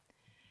there.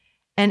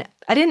 And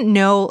I didn't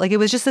know, it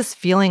was just this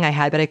feeling I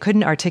had, but I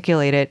couldn't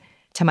articulate it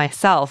to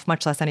myself,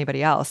 much less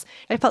anybody else.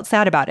 I felt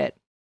sad about it.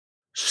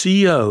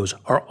 CEOs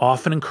are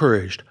often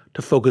encouraged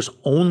to focus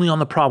only on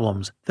the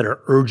problems that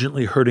are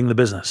urgently hurting the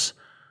business,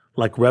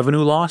 like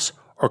revenue loss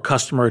or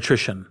customer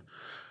attrition.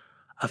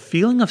 A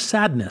feeling of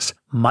sadness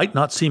might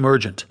not seem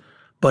urgent,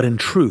 but in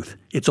truth,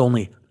 it's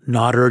only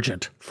not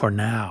urgent for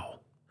now.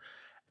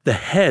 The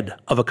head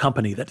of a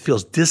company that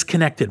feels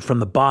disconnected from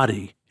the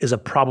body is a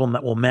problem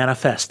that will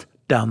manifest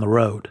down the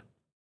road.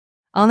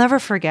 I'll never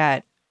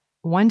forget,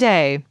 one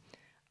day,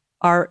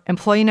 our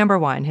employee number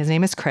one, his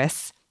name is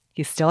Chris.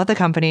 He's still at the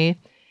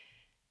company.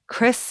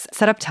 Chris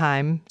set up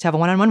time to have a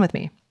one-on-one with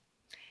me.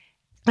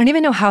 I don't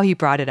even know how he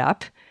brought it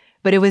up,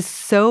 but it was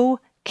so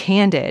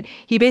candid.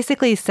 He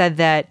basically said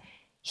that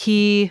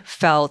he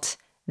felt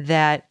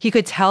that he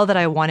could tell that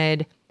I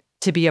wanted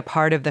to be a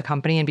part of the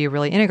company and be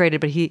really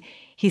integrated, but he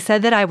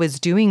said that I was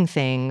doing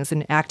things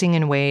and acting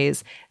in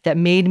ways that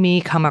made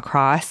me come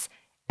across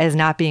as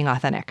not being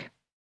authentic.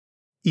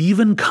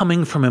 Even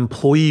coming from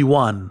employee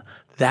one,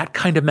 that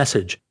kind of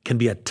message can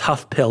be a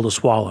tough pill to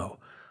swallow.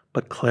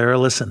 But Clara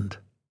listened.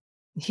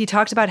 He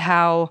talked about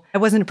how I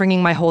wasn't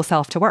bringing my whole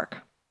self to work.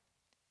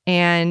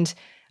 And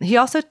he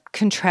also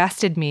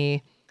contrasted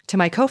me to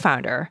my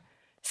co-founder,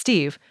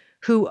 Steve,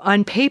 who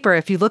on paper,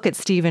 if you look at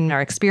Steve and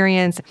our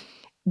experience,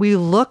 we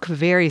look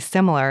very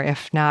similar,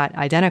 if not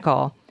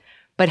identical.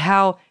 But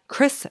how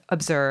Chris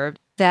observed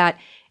that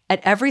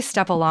at every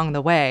step along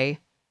the way,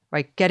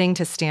 right, getting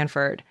to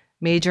Stanford,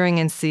 majoring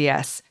in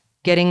CS,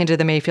 getting into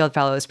the Mayfield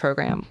Fellows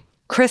program,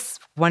 Chris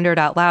wondered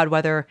out loud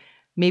whether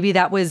maybe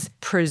that was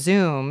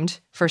presumed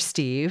for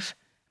Steve,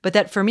 but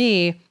that for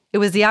me, it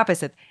was the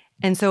opposite.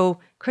 And so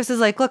Chris is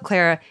like, look,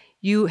 Clara,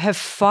 you have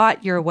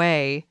fought your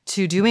way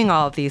to doing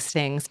all of these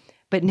things,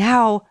 but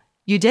now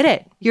you did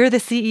it. You're the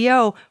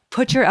CEO.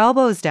 Put your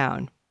elbows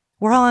down.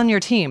 We're all on your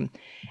team.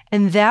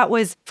 And that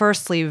was,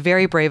 firstly,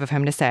 very brave of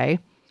him to say.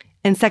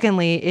 And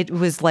secondly, it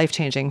was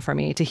life-changing for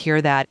me to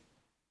hear that.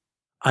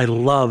 I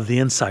love the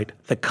insight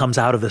that comes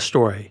out of this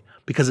story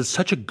because it's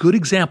such a good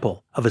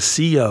example of a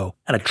CEO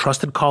and a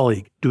trusted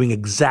colleague doing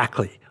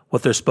exactly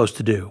what they're supposed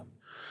to do.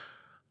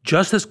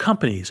 Just as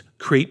companies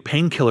create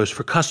painkillers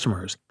for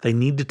customers, they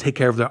need to take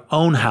care of their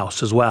own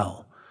house as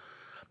well.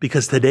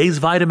 Because today's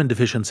vitamin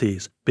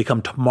deficiencies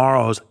become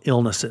tomorrow's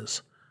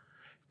illnesses.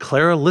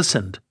 Clara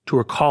listened to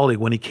her colleague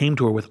when he came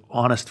to her with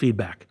honest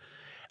feedback,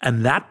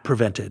 and that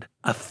prevented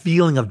a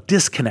feeling of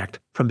disconnect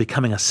from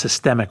becoming a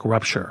systemic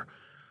rupture.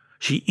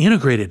 She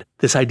integrated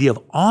this idea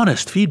of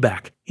honest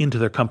feedback into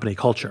their company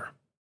culture.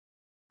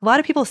 A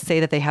lot of people say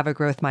that they have a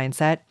growth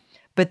mindset,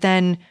 but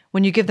then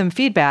when you give them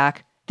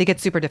feedback, they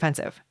get super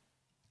defensive.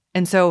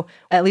 And so,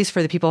 at least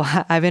for the people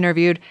I've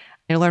interviewed,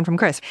 I learned from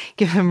Chris,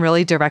 give them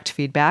really direct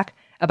feedback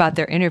about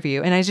their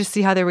interview, and I just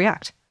see how they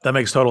react. That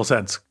makes total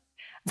sense.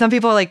 Some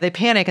people, they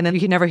panic, and then you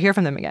can never hear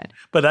from them again.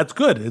 But that's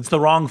good. It's the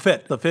wrong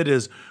fit. The fit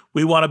is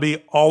we want to be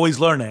always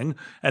learning,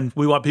 and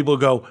we want people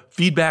to go,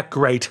 feedback,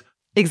 great.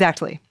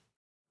 Exactly.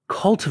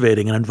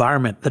 Cultivating an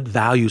environment that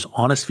values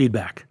honest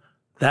feedback.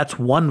 That's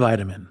one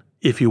vitamin,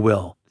 if you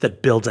will,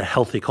 that builds a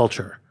healthy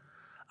culture.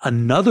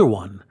 Another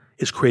one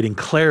is creating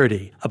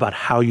clarity about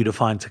how you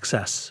define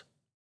success.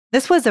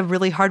 This was a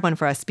really hard one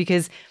for us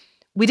because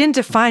we didn't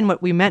define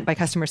what we meant by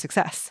customer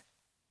success.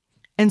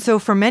 And so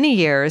for many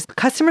years,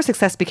 customer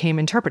success became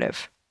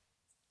interpretive.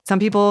 Some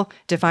people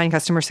define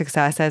customer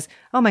success as,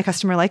 oh, my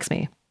customer likes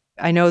me.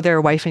 I know their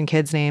wife and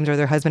kids' names or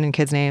their husband and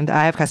kids' names.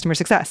 I have customer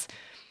success.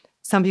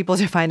 Some people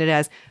define it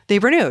as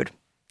they've renewed.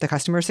 The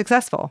customer is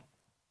successful.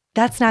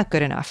 That's not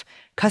good enough.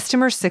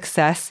 Customer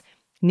success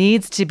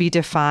needs to be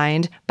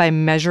defined by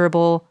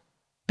measurable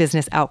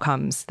business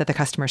outcomes that the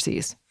customer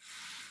sees.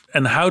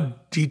 And how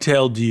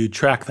detailed do you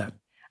track that?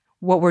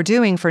 What we're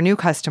doing for new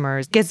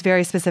customers gets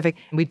very specific.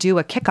 We do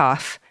a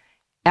kickoff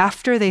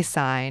after they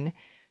sign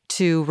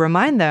to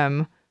remind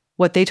them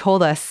what they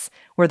told us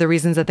were the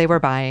reasons that they were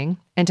buying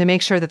and to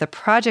make sure that the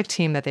project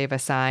team that they've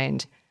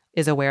assigned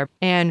is aware.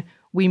 And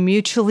we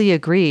mutually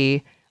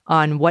agree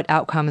on what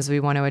outcomes we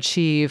want to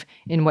achieve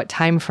in what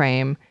time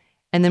frame,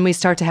 and then we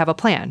start to have a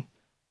plan.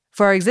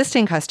 For our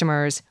existing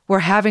customers, we're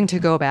having to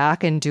go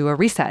back and do a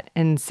reset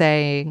and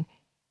say,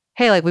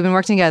 hey, we've been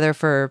working together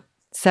for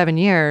 7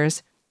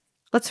 years.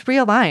 Let's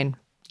realign.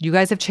 You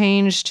guys have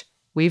changed.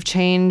 We've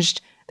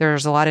changed.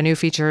 There's a lot of new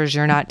features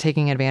you're not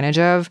taking advantage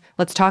of.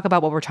 Let's talk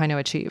about what we're trying to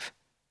achieve.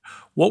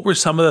 What were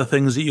some of the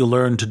things that you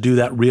learned to do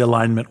that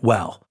realignment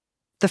well?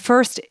 The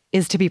first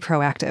is to be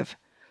proactive.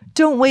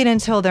 Don't wait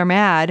until they're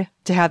mad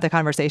to have the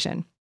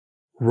conversation.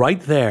 Right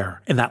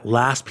there, in that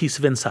last piece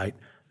of insight,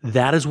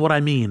 that is what I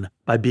mean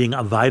by being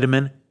a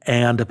vitamin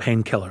and a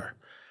painkiller.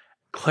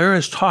 Clara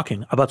is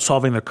talking about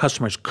solving their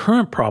customers'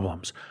 current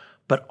problems,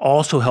 but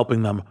also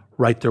helping them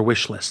write their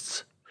wish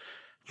lists.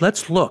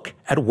 Let's look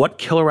at what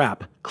killer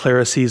app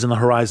Clara sees on the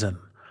horizon,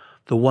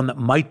 the one that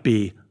might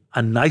be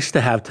a nice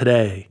to have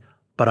today,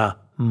 but a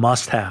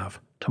must have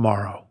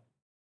tomorrow.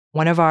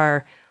 One of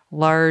our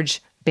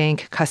large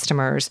bank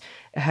customers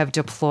have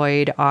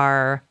deployed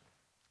our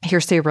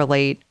Hearsay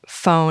Relate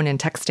phone and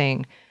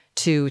texting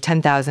to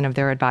 10,000 of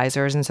their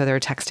advisors. And so they're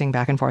texting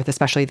back and forth,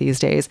 especially these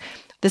days.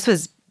 This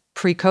was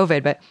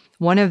pre-COVID, but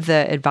one of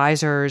the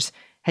advisors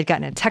had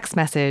gotten a text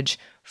message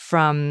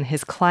from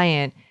his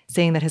client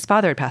saying that his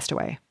father had passed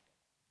away.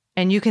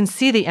 And you can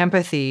see the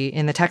empathy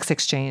in the text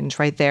exchange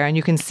right there. And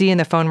you can see in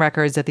the phone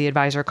records that the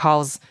advisor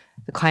calls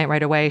the client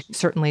right away,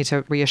 certainly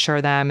to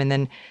reassure them. And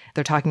then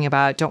they're talking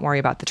about, don't worry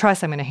about the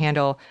trust. I'm going to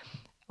handle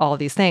all of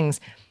these things.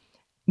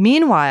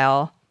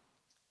 Meanwhile,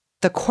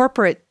 the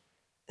corporate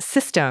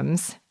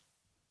systems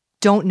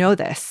don't know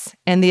this.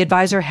 And the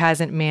advisor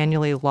hasn't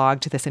manually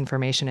logged this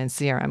information in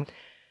CRM.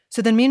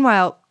 So then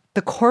meanwhile,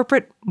 the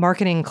corporate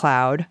marketing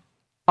cloud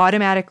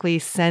automatically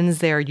sends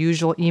their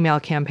usual email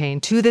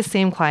campaign to the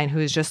same client who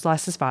has just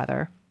lost his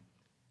father,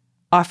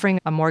 offering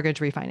a mortgage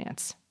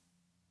refinance.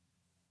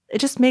 It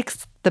just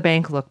makes the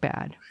bank look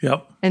bad.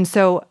 Yep. And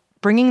so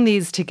bringing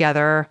these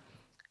together,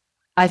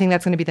 I think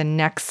that's going to be the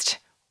next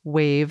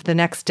wave, the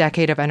next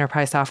decade of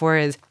enterprise software,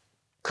 is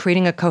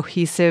creating a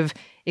cohesive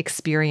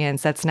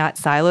experience that's not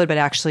siloed, but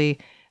actually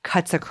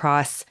cuts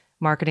across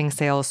marketing,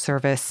 sales,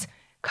 service,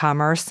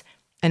 commerce,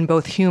 and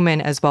both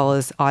human as well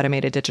as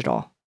automated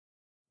digital.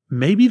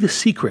 Maybe the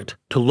secret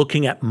to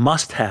looking at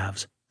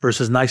must-haves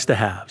versus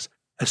nice-to-haves,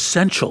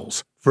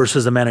 essentials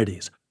versus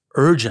amenities,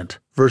 urgent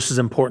versus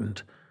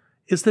important,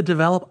 is to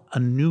develop a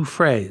new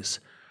phrase.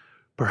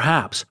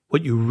 Perhaps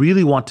what you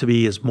really want to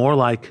be is more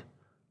like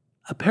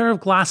a pair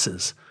of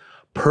glasses,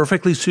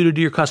 perfectly suited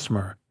to your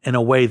customer in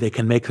a way they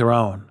can make their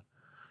own.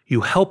 You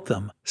help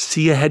them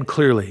see ahead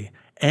clearly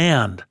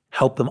and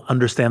help them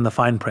understand the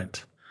fine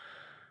print.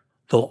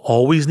 They'll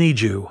always need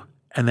you,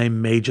 and they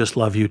may just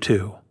love you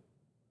too.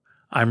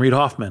 I'm Reid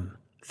Hoffman.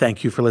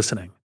 Thank you for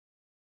listening.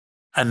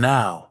 And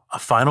now, a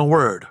final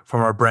word from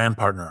our brand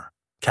partner,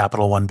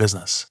 Capital One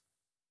Business.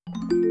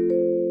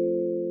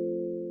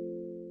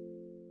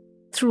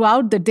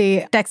 Throughout the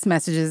day, text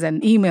messages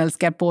and emails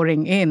kept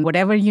pouring in.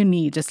 Whatever you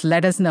need, just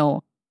let us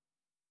know.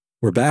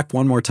 We're back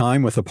one more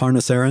time with Aparna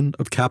Saran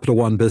of Capital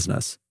One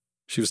Business.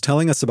 She was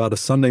telling us about a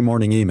Sunday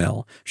morning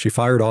email she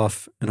fired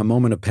off in a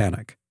moment of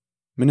panic.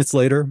 Minutes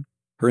later,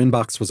 her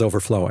inbox was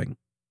overflowing.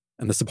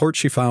 And the support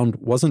she found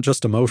wasn't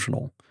just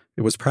emotional,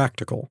 it was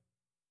practical.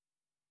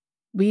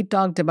 We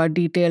talked about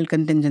detailed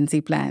contingency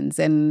plans,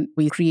 and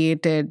we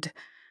created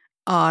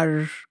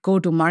our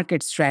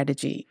go-to-market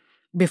strategy.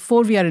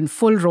 Before we are in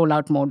full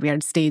rollout mode, we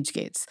had stage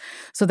gates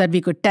so that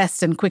we could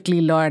test and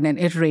quickly learn and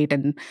iterate.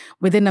 And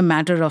within a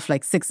matter of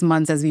 6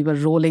 months, as we were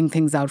rolling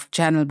things out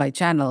channel by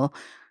channel,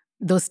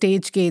 those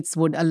stage gates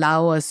would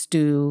allow us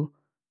to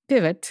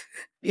pivot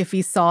if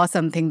we saw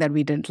something that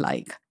we didn't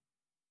like.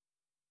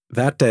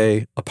 That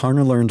day,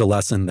 Aparna learned a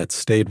lesson that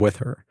stayed with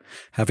her.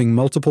 Having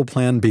multiple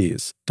plan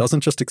Bs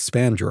doesn't just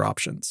expand your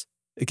options,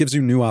 it gives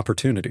you new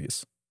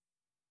opportunities.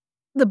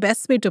 The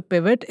best way to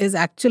pivot is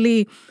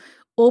actually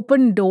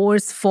open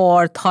doors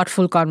for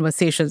thoughtful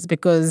conversations,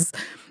 because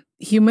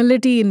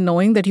humility in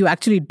knowing that you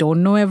actually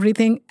don't know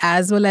everything,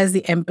 as well as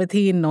the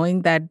empathy in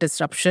knowing that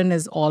disruption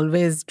is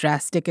always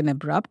drastic and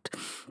abrupt,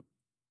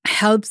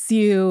 helps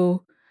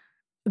you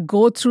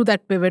go through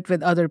that pivot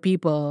with other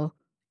people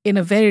in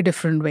a very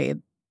different way.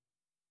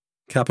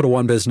 Capital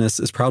One Business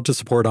is proud to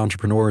support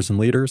entrepreneurs and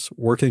leaders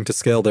working to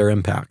scale their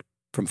impact,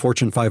 from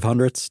Fortune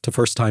 500s to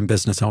first-time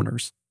business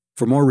owners.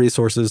 For more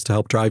resources to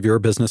help drive your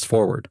business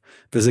forward,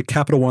 visit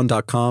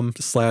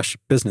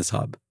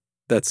CapitalOne.com/BusinessHub.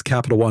 That's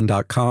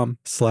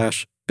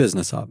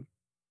CapitalOne.com/BusinessHub.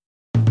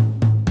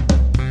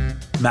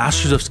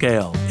 Masters of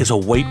Scale is a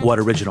Wait What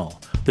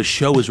original. The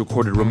show is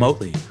recorded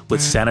remotely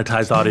with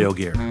sanitized audio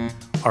gear.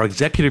 Our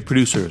executive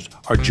producers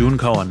are June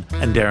Cohen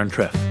and Darren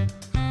Triff.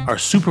 Our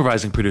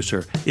supervising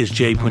producer is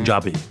Jay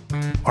Punjabi.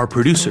 Our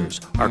producers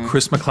are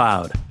Chris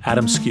McLeod,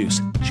 Adam Skuse,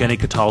 Jenny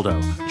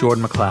Cataldo,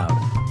 Jordan McLeod,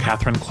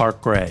 Catherine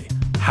Clark-Gray,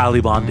 Hallie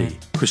Bondi,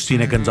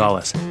 Christina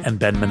Gonzalez, and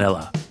Ben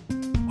Manila.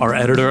 Our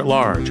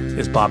editor-at-large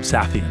is Bob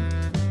Safian.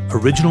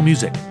 Original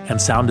music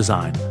and sound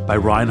design by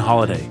Ryan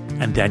Holiday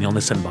and Daniel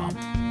Nissenbaum.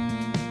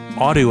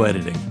 Audio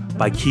editing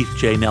by Keith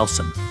J.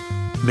 Nelson.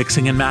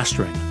 Mixing and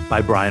mastering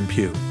by Brian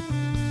Pugh.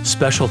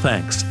 Special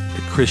thanks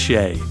to Chris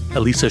Ye,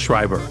 Elisa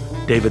Schreiber,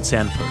 David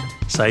Sanford,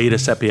 Saida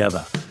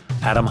Sepieva,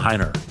 Adam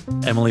Heiner,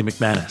 Emily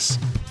McManus,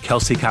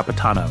 Kelsey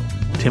Capitano,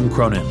 Tim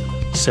Cronin,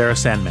 Sarah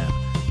Sandman,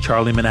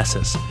 Charlie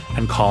Manessis,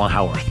 and Colin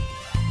Howarth.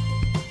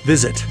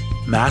 Visit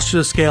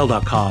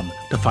mastersofscale.com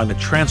to find the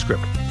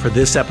transcript for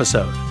this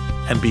episode,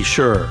 and be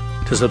sure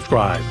to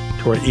subscribe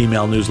to our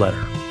email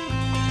newsletter.